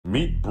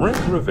Meet Brent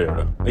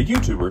Rivera, a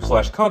YouTuber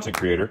slash content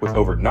creator with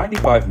over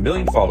 95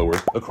 million followers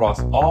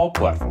across all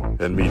platforms.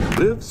 And meet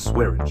Liv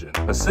Swearingen,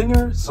 a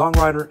singer,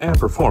 songwriter, and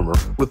performer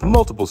with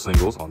multiple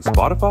singles on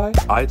Spotify,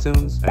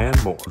 iTunes, and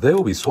more. They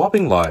will be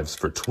swapping lives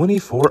for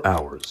 24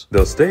 hours.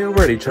 They'll stay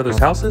over at each other's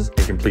houses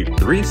and complete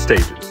 3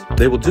 stages.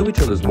 They will do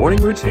each other's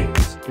morning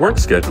routines, work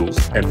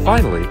schedules, and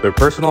finally, their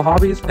personal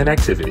hobbies and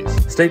activities.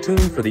 Stay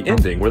tuned for the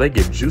ending where they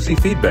give juicy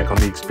feedback on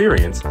the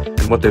experience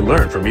and what they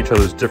learned from each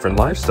other's different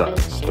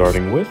lifestyles,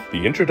 starting with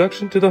the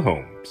introduction to the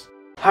homes.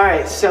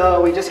 Alright,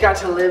 so we just got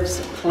to Liv's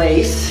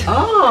place.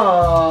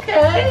 Oh,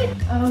 okay.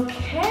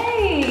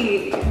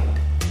 Okay.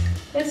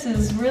 This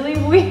is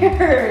really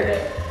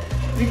weird.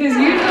 Because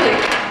usually,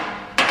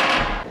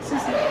 this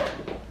is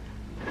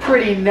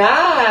Pretty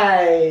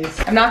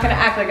nice. I'm not gonna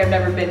act like I've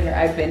never been here,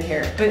 I've been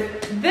here. But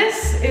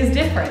this is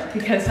different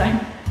because I'm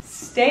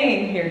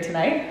staying here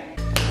tonight.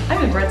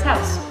 I'm in Brent's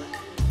house.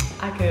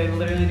 I could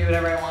literally do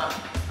whatever I want.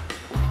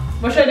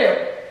 What should I do?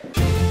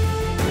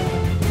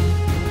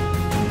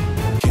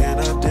 Can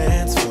I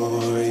dance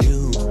for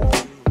you?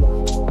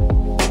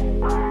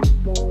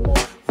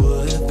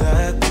 Would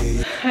that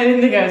be? I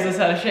didn't think I was this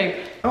out of shape.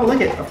 Oh, look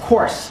at, of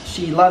course,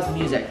 she loves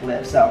music,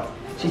 Liv, so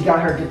she's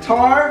got her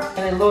guitar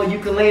and a little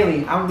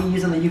ukulele. I'm gonna be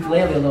using the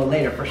ukulele a little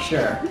later for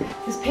sure.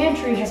 This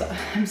pantry has,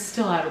 I'm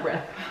still out of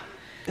breath.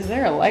 Is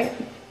there a light?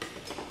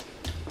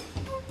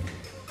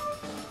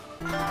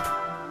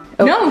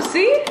 Oh. No,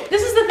 see?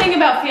 This is the thing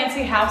about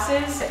fancy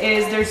houses,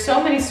 is there's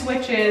so many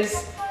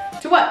switches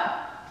to what?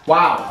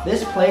 Wow,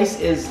 this place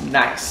is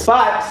nice.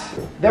 But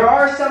there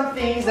are some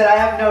things that I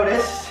have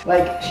noticed,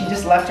 like she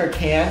just left her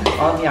can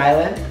on the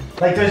island.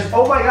 Like there's,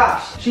 oh my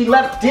gosh, she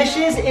left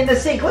dishes in the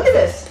sink. Look at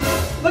this.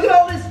 Look at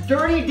all this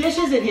dirty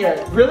dishes in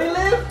here. Really,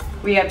 Liv?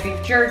 We have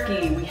beef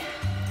jerky, we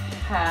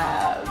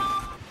have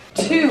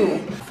 2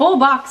 full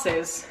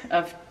boxes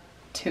of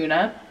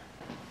tuna.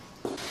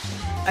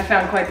 I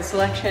found quite the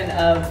selection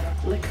of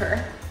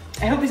liquor.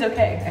 I hope he's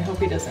okay. I hope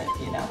he doesn't,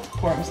 you know,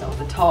 pour himself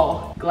a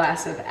tall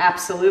glass of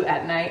Absolute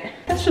at night.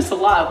 That's just a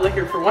lot of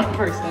liquor for one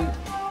person.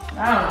 I don't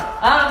know.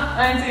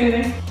 I didn't see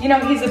anything. You know,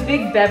 he's a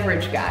big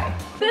beverage guy.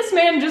 This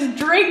man just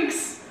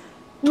drinks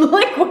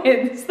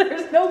liquids.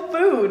 There's no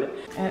food.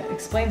 And it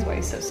explains why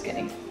he's so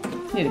skinny.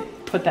 You need to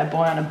put that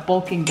boy on a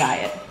bulking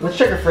diet. Let's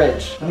check her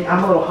fridge. I mean,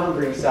 I'm a little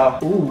hungry, so.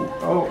 Ooh,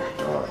 oh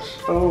gosh.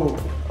 Oh,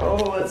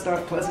 that's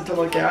not pleasant to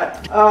look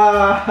at.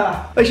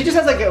 Like she just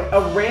has like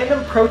a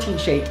random protein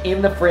shake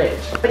in the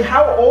fridge. Like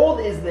how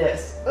old is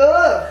this?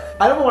 Ugh,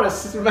 I don't want to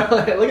smell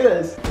it. Look at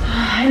this.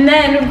 And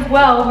then,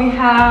 well, we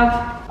have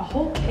a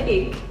whole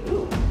cake.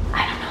 Ooh,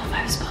 I don't know if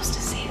I was supposed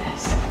to see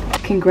this.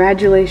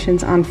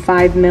 Congratulations on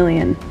 5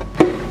 million.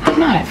 I'm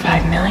not at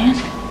 5 million,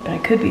 but I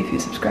could be if you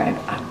subscribe.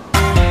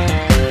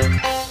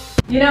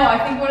 You know, I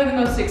think one of the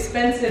most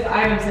expensive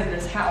items in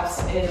this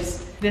house is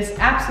this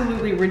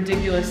absolutely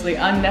ridiculously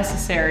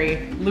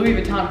unnecessary Louis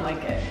Vuitton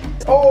blanket.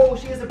 Oh,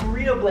 she has a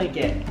burrito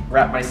blanket.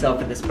 Wrap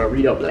myself in this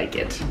burrito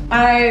blanket.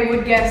 I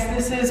would guess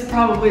this is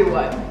probably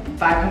what,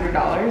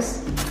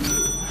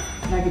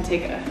 $500? And I could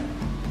take a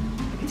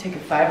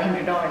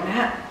 $500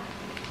 nap.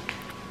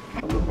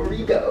 A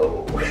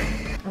burrito.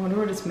 I wonder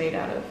what it's made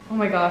out of. Oh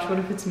my gosh, what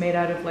if it's made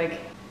out of like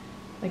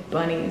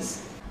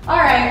bunnies? All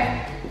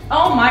right.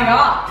 Oh my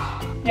gosh.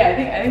 Yeah, I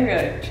think we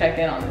gotta check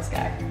in on this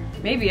guy.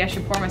 Maybe I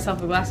should pour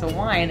myself a glass of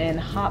wine and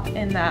hop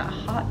in that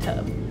hot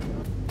tub.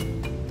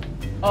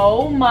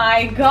 Oh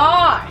my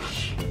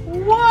gosh.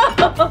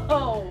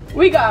 Whoa.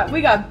 We got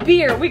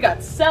beer, we got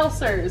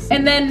seltzers,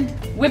 and then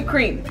whipped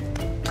cream.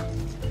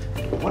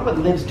 What about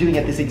Liv's doing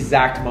at this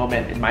exact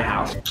moment in my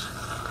house?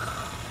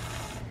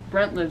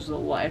 Brent lives a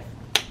life.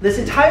 This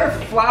entire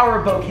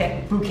flower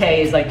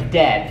bouquet is like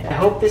dead. I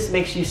hope this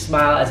makes you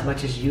smile as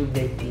much as you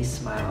make me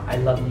smile. I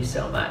love you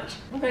so much.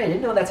 Okay, I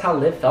didn't know that's how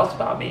Liv felt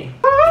about me.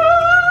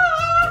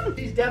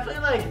 She's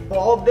definitely like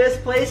balled this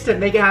place to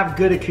make it have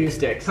good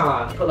acoustics,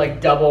 huh? Put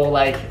like double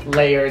like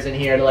layers in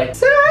here to like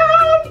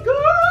sound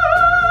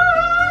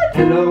good.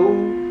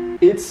 Hello,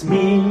 it's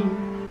me.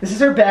 This is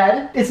her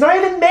bed. It's not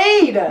even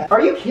made.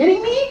 Are you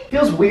kidding me?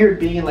 Feels weird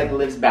being in like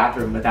Liv's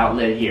bathroom without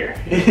Liv here.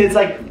 It's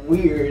like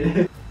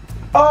weird.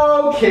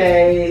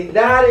 Okay,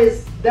 that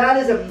is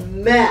a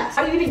mess.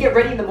 How do you even get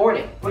ready in the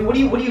morning? I mean, what do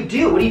you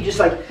do? What do you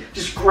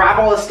just grab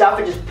all this stuff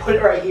and just put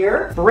it right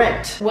here?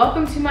 Brent.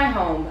 Welcome to my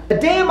home. A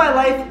day in my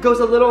life goes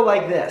a little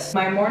like this.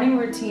 My morning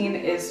routine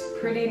is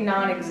pretty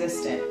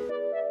non-existent.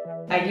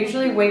 I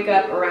usually wake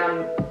up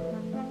around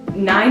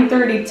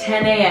 9:30,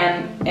 10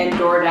 a.m. and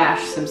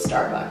DoorDash some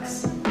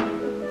Starbucks.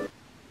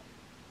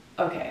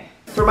 Okay.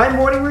 For my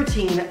morning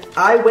routine,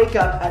 I wake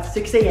up at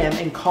 6 a.m.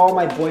 and call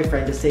my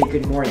boyfriend to say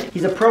good morning.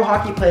 He's a pro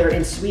hockey player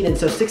in Sweden,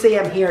 so 6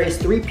 a.m. here is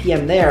 3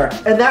 p.m. there,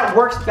 and that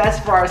works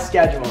best for our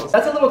schedules.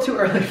 That's a little too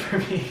early for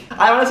me.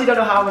 I honestly don't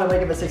know how I'm gonna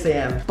wake up at 6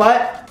 a.m.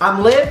 But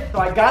I'm Liv, so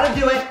I gotta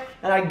do it,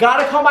 and I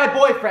gotta call my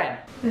boyfriend.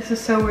 This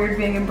is so weird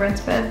being in Brent's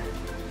bed.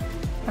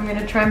 I'm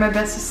gonna try my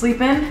best to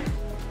sleep in.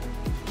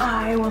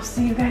 I will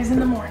see you guys in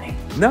the morning.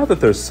 Now that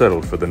they're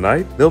settled for the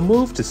night, they'll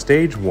move to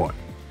stage 1.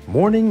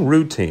 morning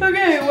routine.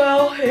 Okay,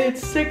 well,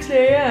 it's 6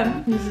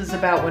 a.m. This is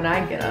about when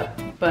I get up,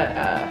 but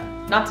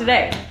not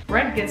today.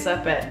 Brent gets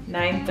up at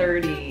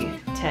 9:30,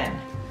 10.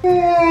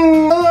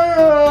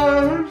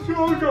 I'm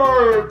so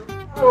tired.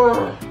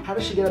 How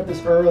does she get up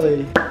this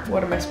early?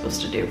 What am I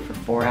supposed to do for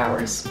 4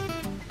 hours?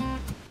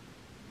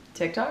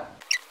 TikTok?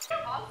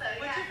 Also,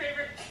 what's your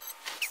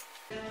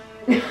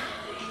favorite?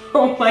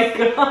 Oh my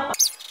god.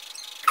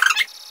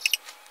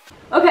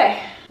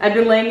 Okay, I've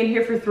been laying in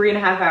here for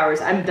 3.5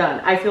 hours. I'm done.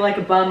 I feel like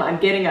a bum. I'm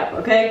getting up,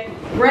 okay?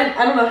 Brent,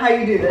 I don't know how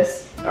you do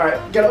this. All right,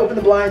 gotta open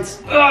the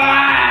blinds.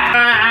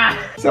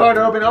 So hard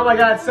to open. Oh my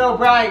god, so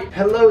bright.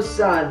 Hello,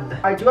 sun.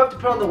 I do have to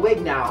put on the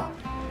wig now.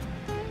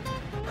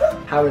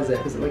 How is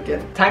it? Does it look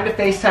good? Time to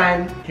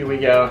FaceTime. Here we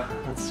go.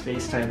 Let's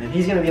FaceTime him.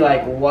 He's gonna be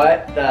like,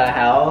 what the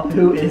hell?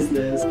 Who is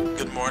this?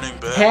 Good morning,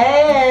 Ben.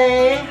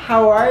 Hey,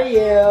 how are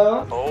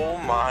you? Oh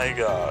my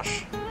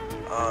gosh.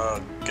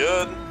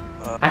 Good.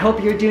 I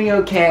hope you're doing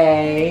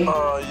okay.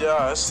 Yeah,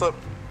 I slept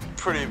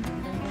pretty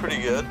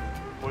good.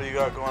 What do you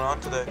got going on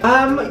today?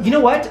 You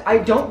know what? I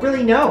don't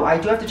really know. I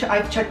do have to I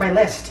have to check my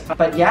list.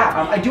 But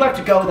yeah, I do have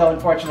to go though,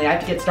 unfortunately. I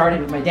have to get started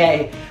with my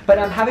day. But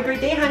have a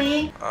great day,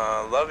 honey.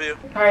 Love you.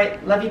 All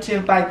right, love you too.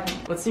 Bye.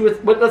 Let's see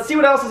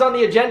what else is on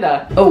the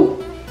agenda.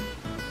 Oh,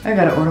 I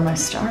gotta order my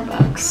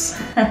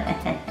Starbucks.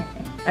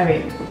 I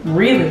mean,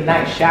 really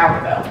nice shower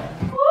though.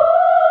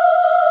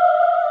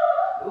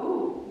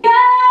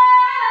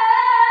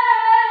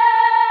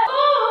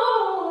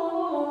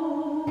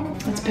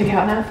 Let's pick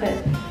out an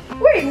outfit.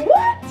 Wait,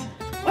 what?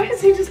 Why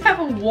does he just have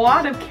a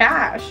wad of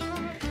cash?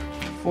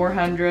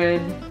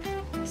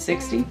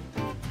 460.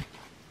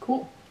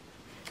 Cool.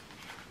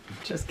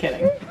 Just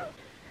kidding.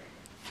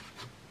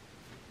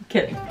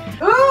 Kidding.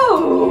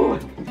 Ooh!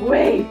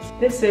 Wait,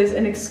 this is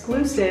an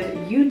exclusive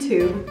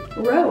YouTube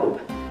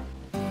robe.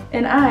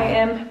 And I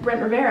am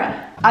Brent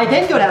Rivera. I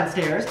then go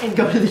downstairs and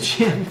go to the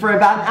gym for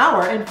about an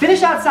hour and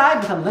finish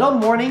outside with a little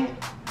morning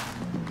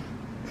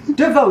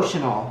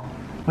devotional.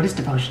 What is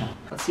devotional?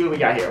 Let's see what we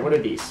got here. What are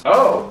these?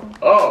 Oh,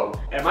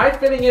 am I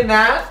fitting in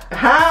that?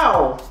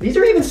 How? These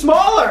are even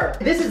smaller.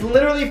 This is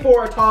literally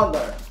for a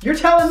toddler. You're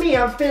telling me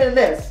I'm fitting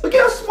this. Look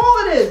at how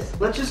small it is.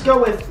 Let's just go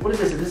with, what is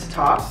this? Is this a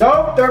top?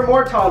 Nope, there are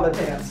more toddler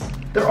pants.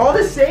 They're all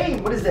the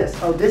same. What is this?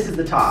 Oh, this is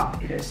the top.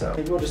 Okay, so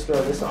maybe we'll just throw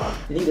this on.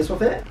 You think this will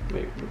fit?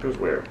 Wait, it goes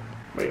where?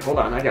 Wait, hold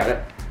on, I got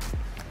it.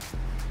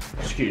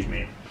 Excuse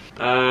me.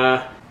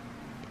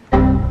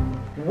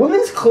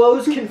 Women's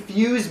clothes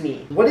confuse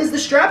me. What is the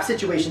strap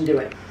situation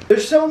doing?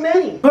 There's so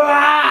many.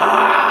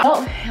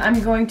 Well,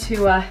 I'm going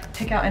to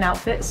pick out an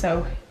outfit,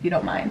 so if you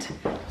don't mind,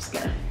 I'm just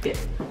gonna get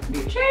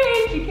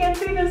changed. You can't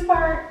see this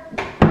part.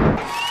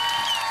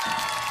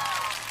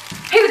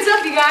 Hey, what's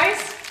up, you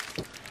guys?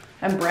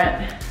 I'm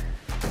Brent.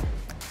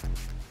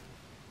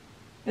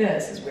 Yeah,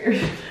 this is weird.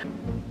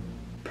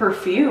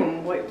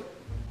 Perfume, what?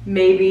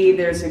 Maybe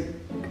there's a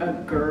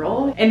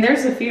girl, and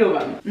there's a few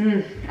of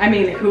them. I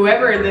mean,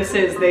 whoever this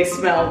is, they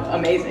smell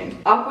amazing.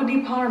 Acqua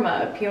di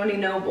Parma, Peonia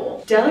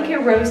Nobile.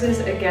 Delicate roses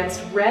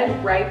against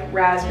red ripe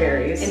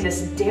raspberries in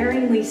this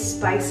daringly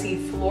spicy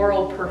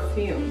floral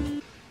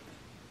perfume.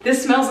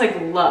 This smells like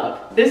love.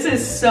 This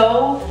is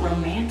so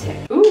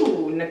romantic.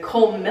 Ooh,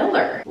 Nicole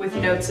Miller with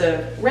notes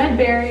of red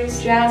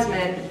berries,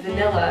 jasmine,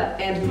 vanilla,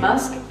 and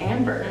musk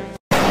amber.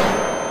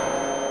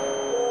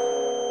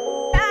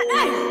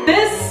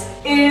 This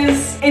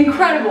is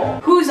incredible.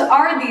 Whose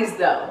are these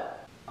though?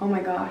 Oh my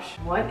gosh,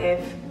 what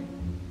if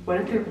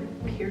they're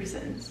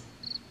Pearsons?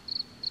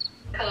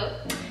 Hello?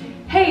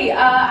 Hey,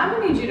 I'm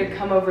gonna need you to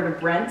come over to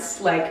Brent's,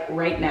 like,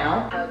 right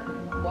now.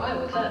 Why?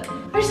 What's up?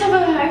 I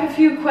have a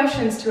few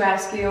questions to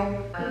ask you.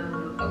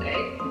 Okay,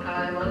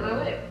 I'm on my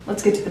way.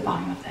 Let's get to the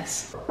bottom of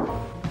this.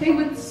 Hey,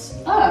 what's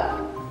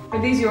up?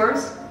 Are these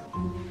yours?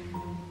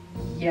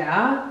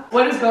 Yeah?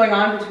 What is going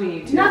on between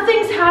you two?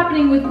 Nothing's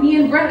happening with me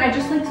and Brent. I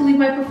just like to leave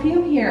my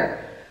perfume here.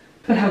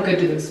 But how good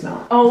do they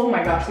smell? Oh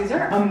my gosh, these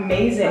are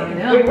amazing. I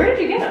know. Wait, where did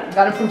you get them?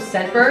 Got them from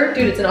Scentbird.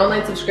 Dude, it's an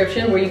online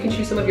subscription where you can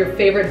choose some of your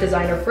favorite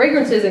designer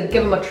fragrances and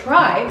give them a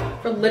try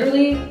for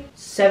literally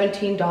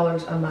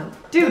 $17 a month.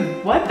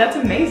 Dude, what? That's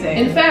amazing.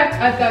 In fact,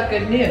 I've got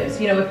good news.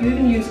 You know, if you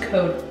even use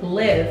code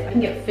LIVE, I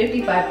can get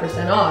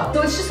 55% off.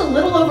 So it's just a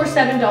little over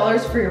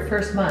 $7 for your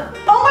first month.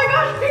 Oh my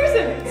gosh,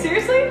 Pearson!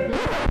 Seriously?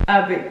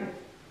 But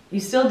you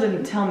still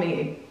didn't tell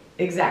me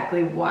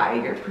exactly why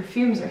your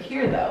perfumes are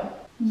here though.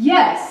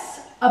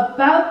 Yes,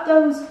 about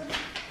those.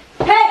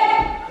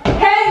 Hey!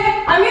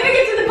 Hey! I'm gonna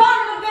get to the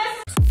bottom of this!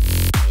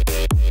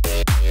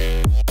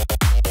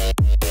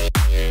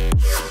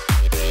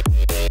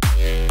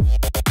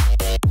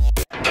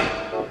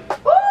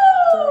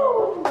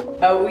 Woo!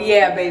 Oh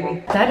yeah,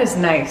 baby. That is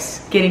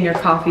nice, getting your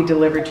coffee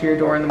delivered to your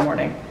door in the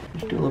morning.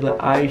 Just do a little bit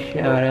of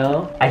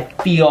eyeshadow. I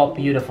feel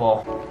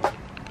beautiful.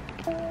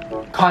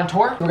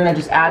 Contour. We're gonna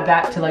just add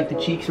that to like the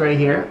cheeks right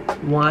here.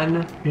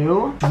 1,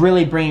 2.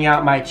 Really bringing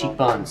out my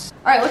cheekbones.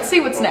 All right, let's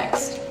see what's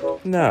next.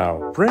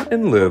 Now, Brent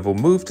and Liv will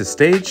move to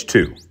stage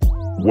 2,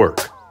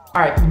 work.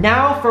 All right,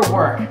 now for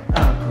work.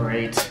 Oh,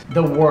 great.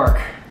 The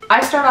work. I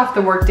start off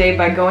the workday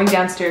by going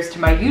downstairs to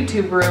my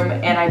YouTube room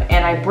and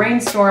I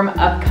brainstorm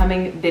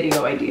upcoming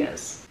video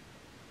ideas.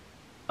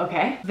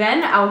 Okay.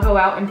 Then I'll go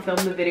out and film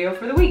the video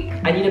for the week.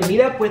 I need to meet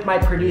up with my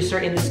producer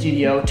in the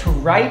studio to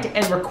write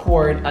and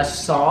record a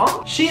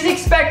song. She's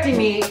expecting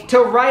me to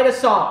write a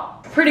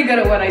song. Pretty good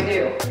at what I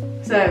do.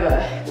 So I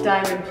have a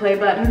diamond play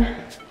button.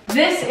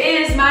 This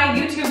is my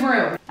YouTube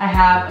room. I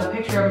have a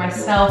picture of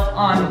myself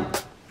on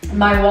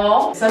my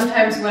wall.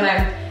 Sometimes when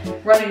I'm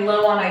running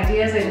low on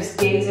ideas, I just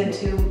gaze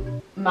into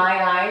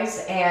my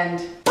eyes and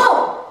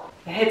boom,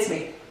 it hits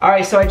me. All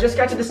right, so I just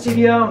got to the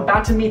studio. I'm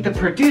about to meet the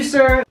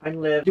producer.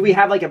 Do we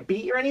have like a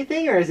beat or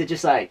anything, or is it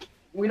just like?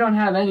 We don't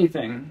have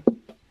anything.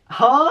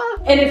 Huh?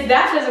 And if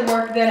that doesn't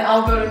work, then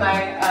I'll go to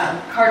my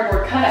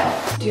cardboard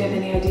cutout. Do you have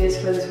any ideas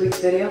for this week's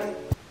video?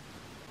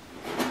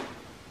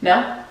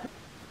 No?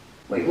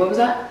 Wait, what was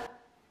that?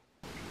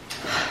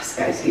 This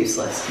guy's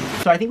useless.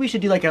 So I think we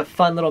should do like a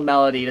fun little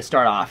melody to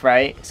start off,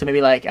 right? So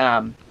maybe like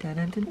dun,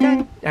 dun, dun,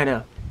 dun. I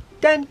know.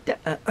 Dun, dun,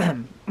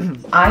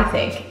 I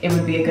think it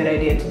would be a good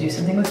idea to do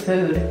something with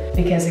food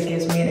because it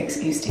gives me an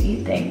excuse to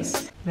eat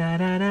things. na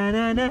na na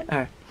na na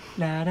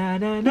na na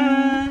na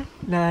na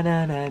na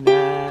na na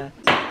na.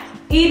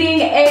 Eating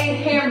a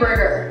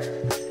hamburger.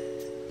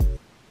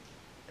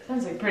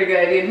 Sounds like a pretty good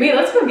idea to me.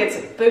 Let's go get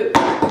some food.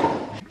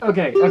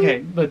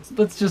 Okay,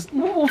 let's just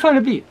we'll find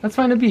a beat. Let's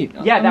find a beat.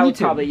 Yeah, On that would YouTube.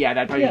 probably be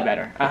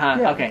better.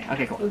 Yeah.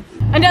 Okay, cool.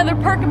 Another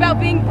perk about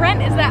being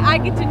Brent is that I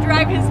get to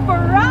drive his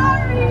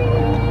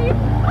Ferrari.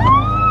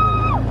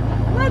 Ah!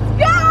 Let's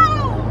go!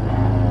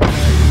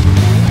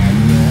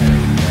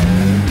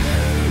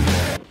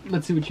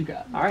 Let's see what you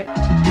got. All right.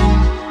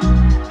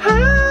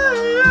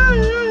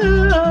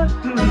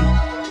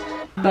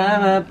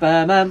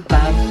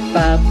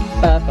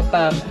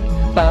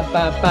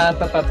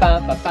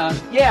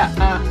 Yeah.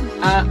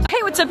 Hey,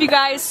 what's up you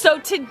guys? So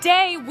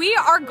today we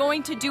are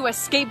going to do a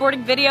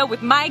skateboarding video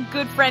with my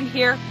good friend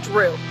here,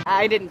 Drew.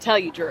 I didn't tell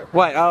you, Drew.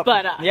 What?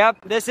 But yep,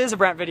 this is a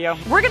Brent video.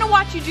 We're gonna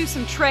watch you do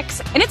some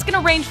tricks, and it's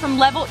gonna range from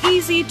level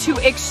easy to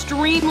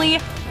extremely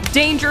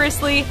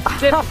dangerously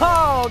difficult.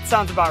 Oh,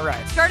 sounds about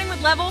right. Starting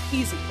with level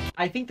easy.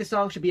 I think the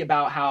song should be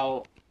about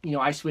how,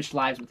 I switched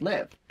lives with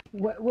Liv.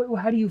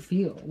 How do you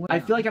feel? I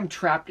feel like I'm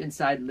trapped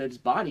inside Liv's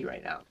body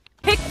right now.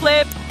 Kick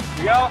flip.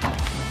 Here we go.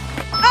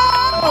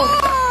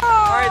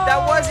 Oh! Alright,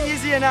 that was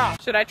easy enough.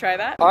 Should I try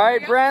that?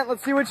 Alright, Brent,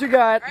 let's see what you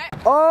got. Right.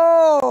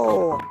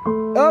 Oh!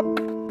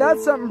 Oh,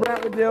 that's something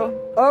Brent would do.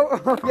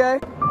 Oh, okay.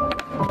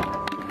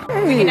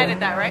 We can edit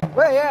that, right?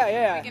 Well,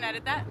 yeah. We can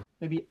edit that.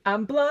 Maybe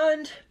I'm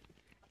blonde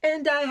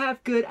and I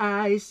have good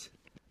eyes.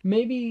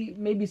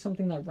 Maybe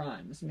something that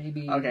rhymes.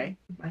 Maybe. Okay.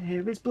 My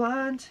hair is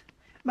blonde.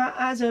 My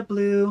eyes are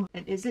blue.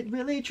 And is it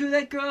really true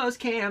that girls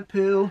can't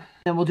poo?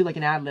 Then we'll do like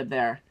an ad lib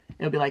there.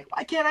 It'll be like,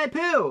 why can't I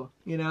poo?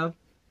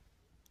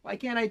 Why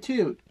can't I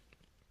toot?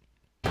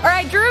 All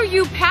right, Drew,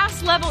 you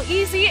passed level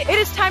easy. It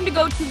is time to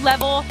go to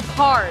level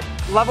hard.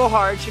 Level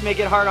hard should make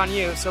it hard on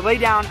you. So lay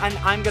down and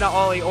I'm gonna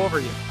ollie over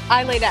you.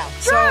 I lay down.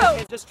 Drew! So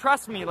just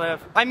trust me,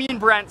 Liv. I mean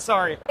Brent,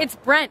 sorry. It's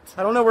Brent.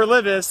 I don't know where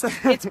Liv is.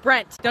 It's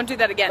Brent. Don't do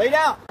that again. Lay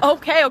down.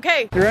 Okay.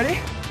 You ready?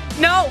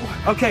 No.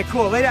 Okay,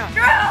 cool. Lay down.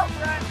 Drew! Oh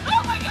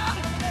my god.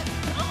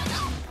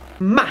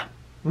 Ma.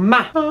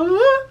 Num.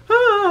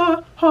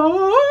 Oh,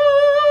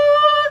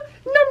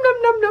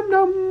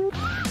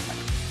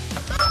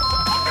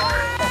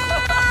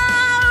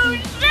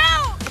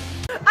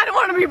 shoot! I don't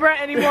want to be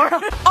Brent anymore.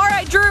 All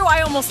right, Drew,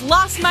 I almost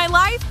lost my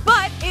life,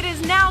 but it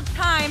is now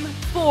time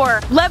for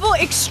level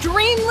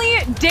extremely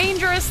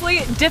dangerously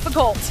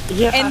difficult.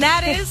 Yeah. And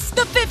that is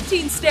the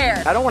 15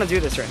 stair. I don't want to do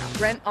this right now.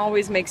 Brent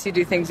always makes you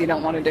do things you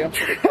don't want to do.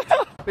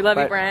 We love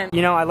you, But, Brent.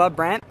 I love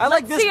Brent. I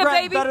like Let's this see it,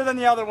 Brent baby. better than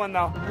the other one,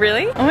 though.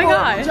 Really? Oh my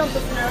gosh.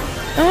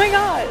 Oh my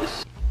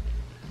gosh.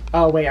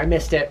 Oh, wait, I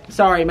missed it.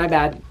 Sorry, my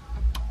bad.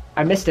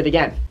 I missed it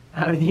again.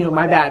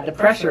 My bad. The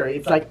pressure,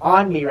 it's like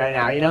on me right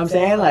now. You know what I'm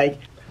saying? Like,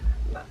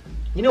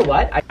 you know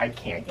what? I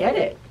can't get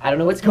it. I don't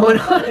know what's going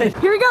on.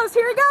 Here he goes.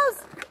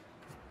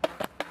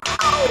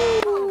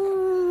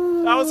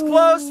 That was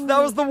close.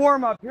 That was the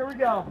warm-up. Here we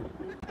go.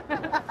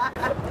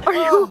 Are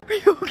you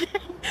okay?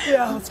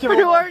 Yeah, let's give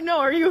it one. No,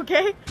 are you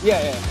okay?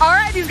 Yeah. All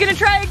right, he's gonna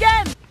try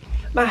again.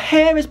 My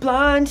hair is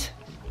blonde.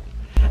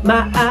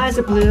 My eyes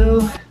are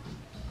blue.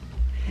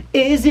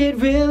 Is it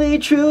really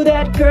true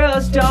that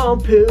girls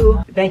don't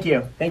poo? Thank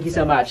you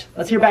so much.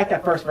 Let's hear back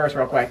that first verse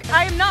real quick.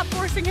 I am not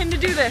forcing him to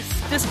do this.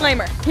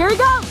 Disclaimer. Here we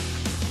go.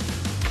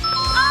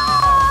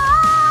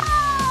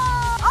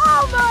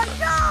 Oh my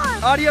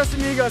god! Adios,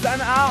 amigos. I'm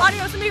out.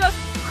 Adios, amigos.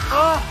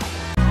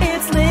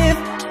 It's live,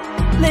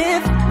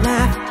 laugh,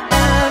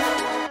 love.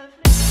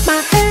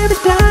 My hair is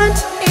blonde,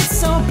 it's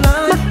so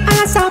blonde. My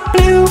eyes are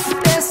blue,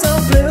 they're so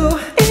blue.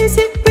 Is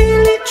it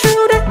really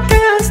true that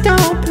girls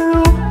don't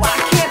poo? Why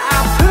can't I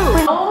poo?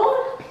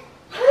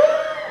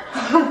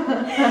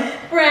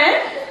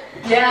 Brent?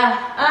 Yeah.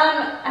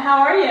 How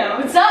are you?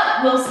 What's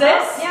up, little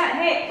sis? Yeah,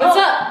 hey. What's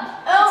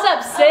up? What's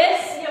up,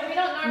 sis? Yeah, we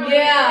don't normally,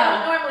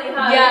 Yeah.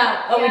 hug.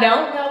 Yeah. Oh, we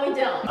don't? No, we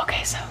don't.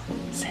 Okay, so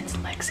since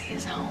Lexi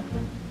is home,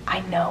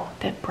 I know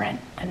that Brent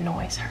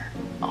annoys her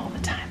all the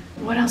time.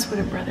 What else would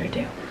a brother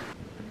do?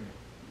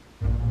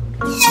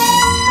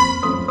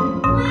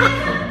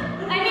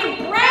 I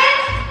mean,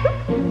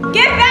 Brent!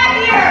 Get back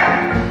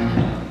here!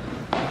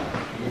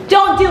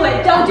 Don't do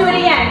it. Don't do it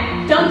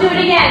again. Don't do it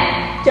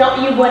again.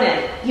 Don't. You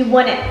wouldn't. You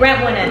wouldn't.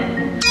 Brent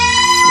wouldn't.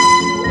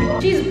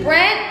 She's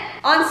Brent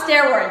on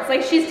steroids.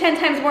 Like, she's 10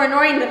 times more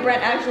annoying than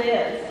Brent actually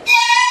is.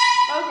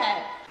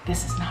 Okay.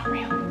 This is not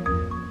real.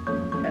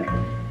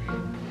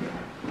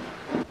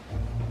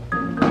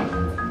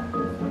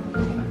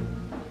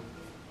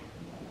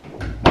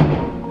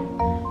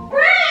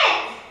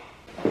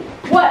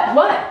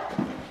 What?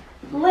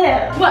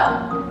 Liv.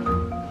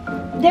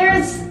 What?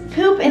 There's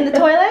poop in the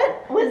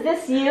toilet. Was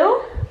this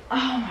you?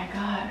 Oh my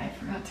god, I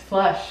forgot to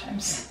flush. I'm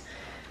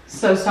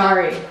so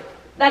sorry.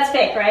 That's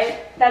fake, right?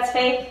 That's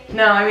fake?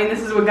 No, I mean,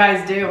 this is what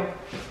guys do.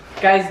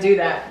 Guys do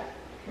that,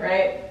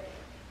 right?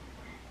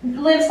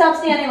 Liv, stop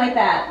standing like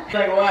that.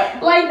 Like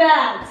what? Like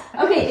that.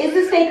 Okay, is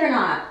this fake or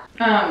not?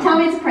 Tell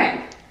me it's a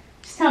prank.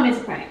 Just tell me it's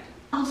a prank.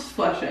 I'll just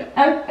flush it.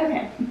 Oh,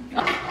 okay.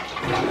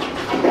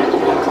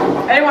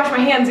 I didn't wash my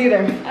hands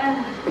either.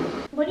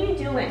 What are you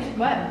doing?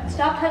 What?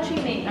 Stop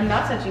touching me. I'm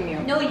not touching you.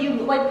 No, you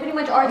like pretty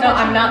much are touching me. No,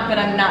 I'm not, but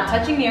I'm not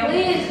touching you.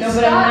 Please, no, but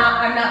stop.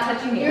 I'm not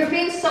touching you. You're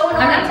being so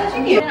annoying. I'm not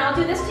touching you. And I'll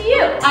do this to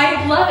you.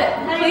 I love it.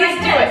 How do you Please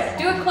like do this? it.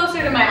 Do it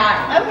closer to my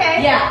eye.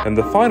 Okay. Yeah. And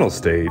the final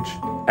stage,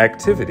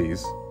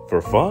 activities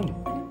for fun.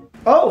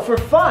 Oh, for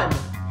fun.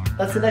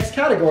 That's the next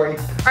category.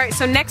 All right,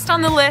 so next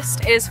on the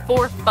list is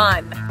for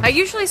fun. I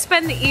usually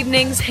spend the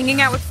evenings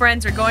hanging out with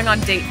friends or going on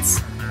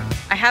dates.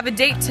 I have a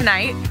date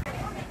tonight.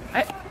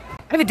 I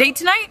have a date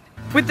tonight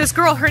with this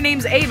girl. Her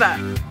name's Ava.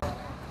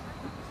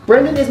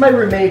 Brendan is my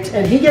roommate,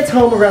 and he gets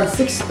home around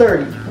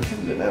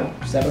 6:30. No,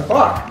 7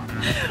 o'clock.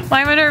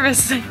 Why am I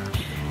nervous?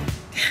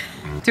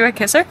 Do I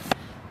kiss her?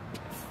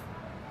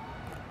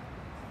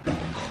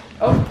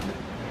 Oh.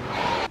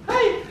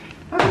 Hi,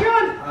 how's it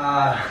going?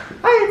 Hi,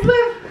 it's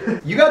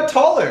Liv. You got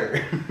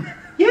taller.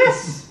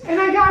 Yes,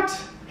 and I got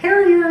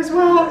hairier as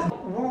well.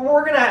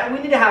 We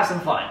need to have some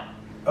fun.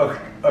 Okay.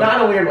 Not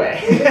in a weird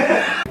way.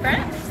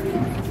 Brent?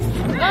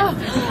 Oh,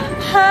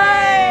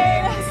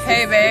 hi.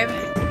 Hey, babe.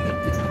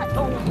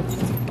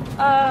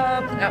 Oh,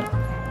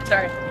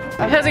 sorry.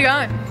 How's it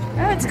going?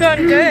 Oh, it's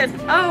going good.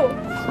 Oh.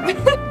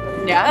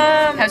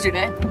 Yeah? How's your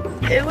day?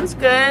 It was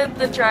good.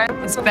 The drive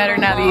was better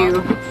now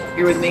that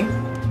you're with me.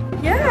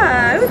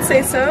 Yeah, I would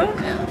say so.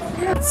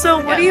 So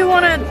what do you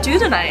want to do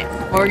tonight?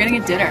 Well, we're gonna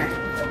get dinner.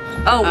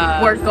 Oh,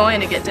 we're going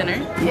to get dinner?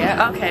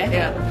 Yeah. Okay.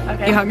 Yeah.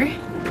 Okay. You hungry?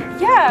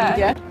 Yeah.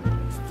 Yeah.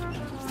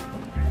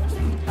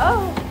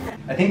 Oh.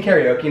 I think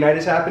karaoke night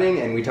is happening,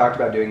 and we talked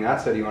about doing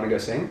that. So do you want to go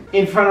sing?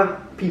 In front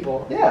of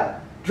people. Yeah.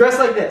 Dress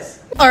like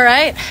this. All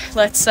right.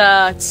 Let's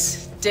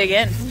dig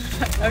in.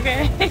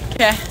 Okay.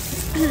 Yeah.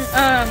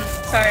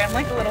 Sorry, I'm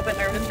like a little bit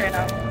nervous right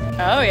now.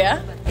 Oh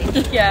yeah.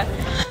 Yeah.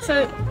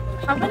 So,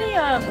 how many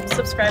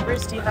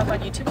subscribers do you have on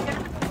YouTube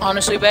again?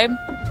 Honestly, babe,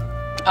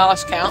 I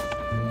lost count.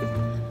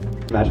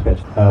 Magic pitch.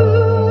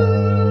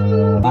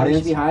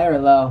 Audience be high or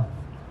low?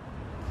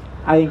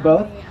 I think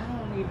both.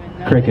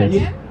 Crickets.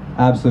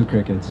 Absolute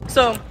crickets.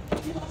 So,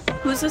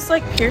 who's this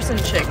like Pearson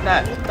chick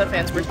that the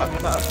fans were talking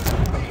about?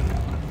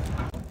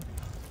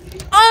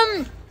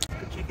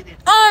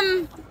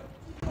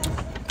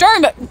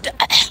 Darn it.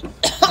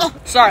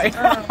 Sorry.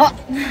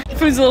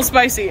 Food's a little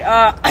spicy.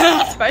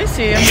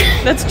 Spicy?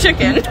 That's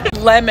chicken.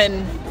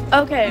 Lemon.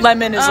 Okay.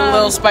 Lemon is a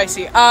little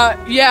spicy.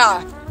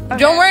 Yeah. Okay.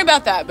 Don't worry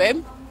about that,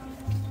 babe.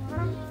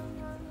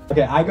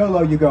 Okay, I go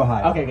low, you go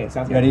high. Okay,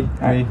 sounds good. Ready?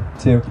 3,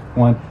 2,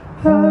 1.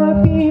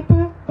 Happy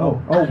birthday.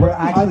 Oh, we're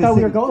actually. I thought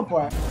we were going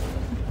for it.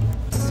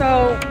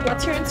 So,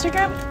 what's your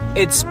Instagram?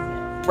 It's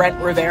Brent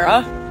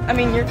Rivera. I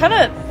mean, you're kind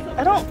of.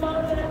 I don't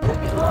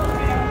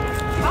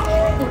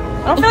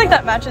feel like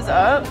that matches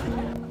up.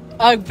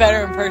 I look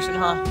better in person,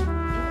 huh?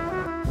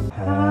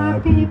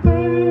 Happy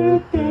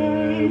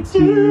birthday to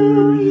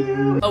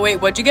you. Oh wait,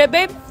 what'd you get,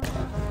 babe?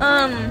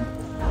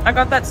 I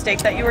got that steak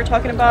that you were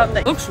talking about.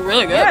 That Looks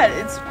really good. Yeah,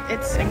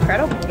 it's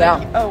incredible.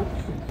 Yeah. Oh.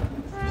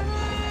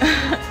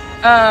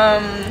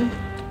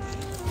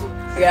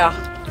 Yeah.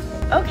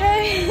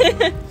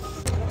 Okay.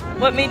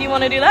 What made you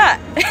want to do that?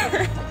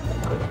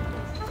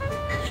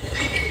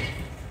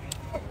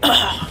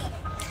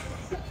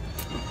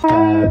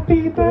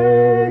 Happy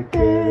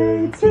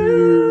birthday to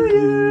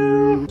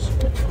you.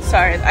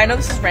 Sorry, I know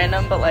this is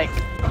random, but like,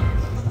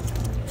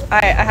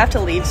 I have to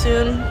leave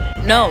soon.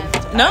 No.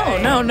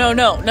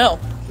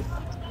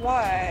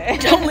 Why?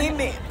 Don't leave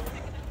me.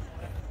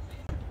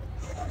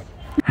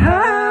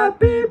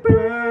 Happy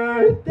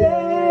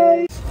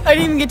birthday. I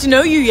didn't even get to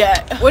know you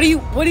yet. What do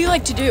you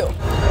like to do?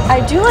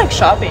 I do like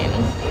shopping.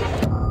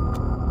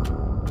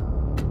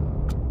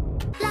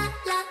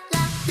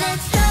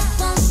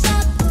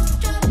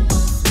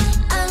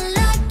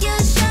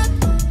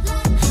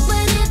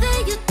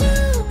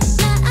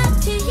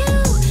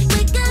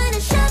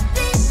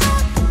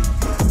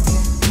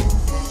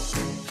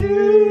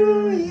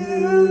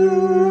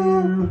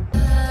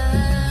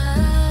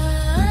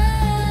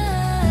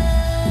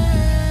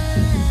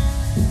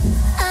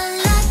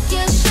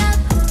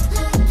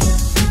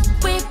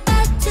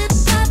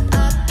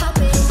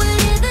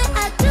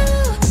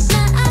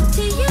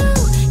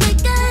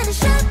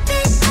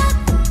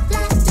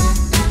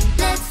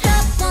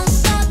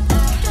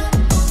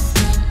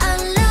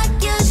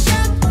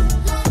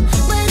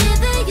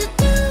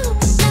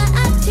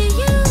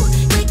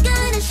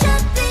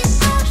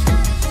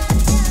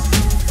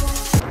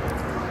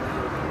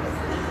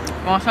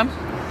 Want some?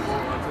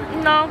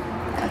 No,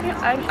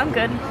 I'm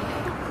good.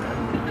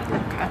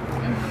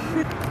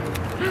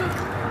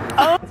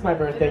 It's my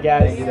birthday,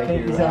 guys.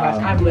 Thank you so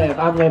much. I'm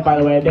Liv, by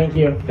the way. Thank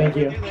you.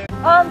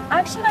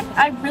 Actually,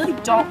 I really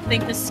don't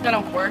think this is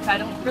gonna work. I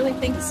don't really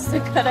think this is a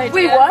good idea.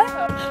 Wait, what?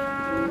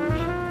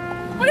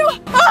 What do you,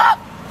 ah!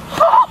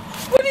 Oh,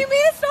 what do you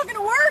mean it's not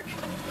gonna work?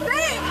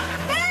 Babe!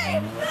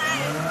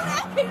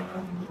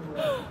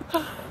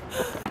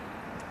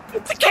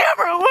 Get the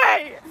camera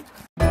away!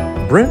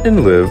 Brent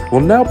and Liv will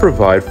now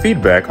provide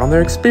feedback on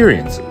their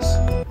experiences.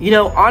 You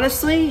know,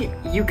 honestly,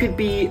 you could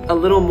be a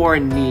little more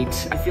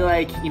neat. I feel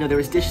like, you know, there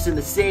was dishes in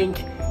the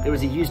sink, there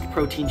was a used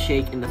protein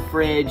shake in the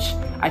fridge.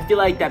 I feel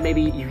like that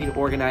maybe you can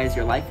organize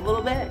your life a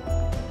little bit.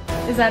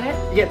 Is that it?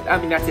 Yeah, I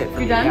mean, that's it for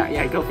me. You're done?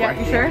 Yeah, go for it.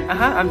 You sure?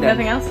 Uh-huh, I'm done.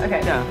 Nothing else? Okay.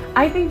 No.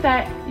 I think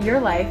that your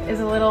life is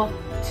a little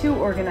too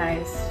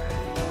organized.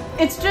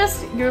 It's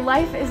just, your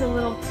life is a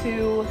little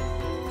too,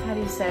 how do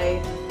you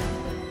say,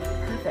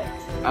 perfect.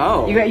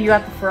 Oh. You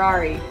got the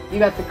Ferrari. You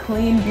got the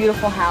clean,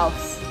 beautiful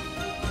house.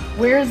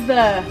 Where's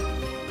the,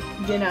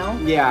 you know?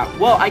 Yeah,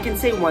 well, I can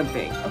say one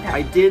thing. Okay.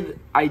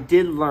 I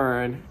did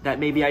learn that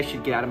maybe I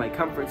should get out of my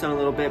comfort zone a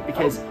little bit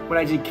because when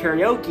I did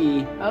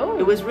karaoke,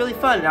 it was really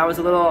fun and I was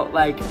a little,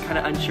 like, kind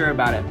of unsure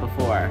about it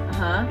before.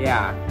 Uh-huh.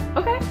 Yeah.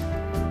 Okay.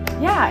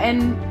 Yeah,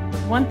 and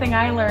one thing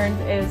I learned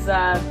is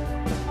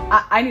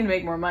I need to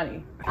make more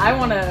money. I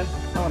want a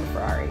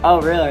Ferrari. Oh,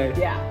 really?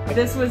 Yeah.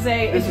 This was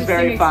a This is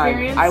very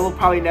experience. fun. I will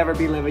probably never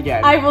be Liv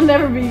again. I will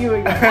never be you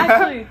again.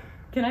 Actually,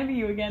 can I be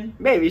you again?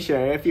 Maybe,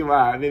 sure, if you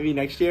want. Maybe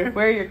next year.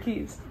 Where are your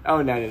keys?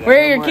 Oh, no.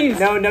 Where are your more. keys?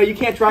 No, you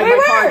can't drive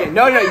my car again.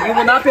 No, you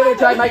will not be able to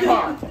drive my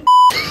car.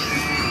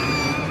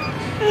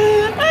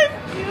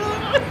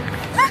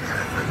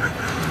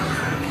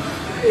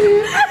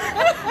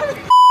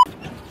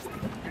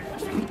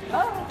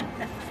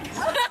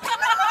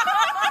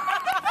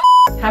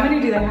 How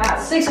many do they have?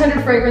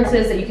 600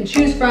 fragrances that you can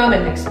choose from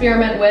and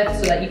experiment with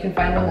so that you can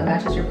find one that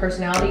matches your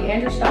personality and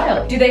your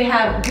style. Do they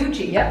have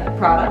Gucci? Yep.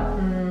 Prada?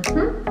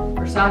 Mm-hmm.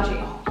 Versace?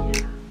 Oh,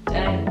 yeah.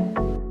 Dang.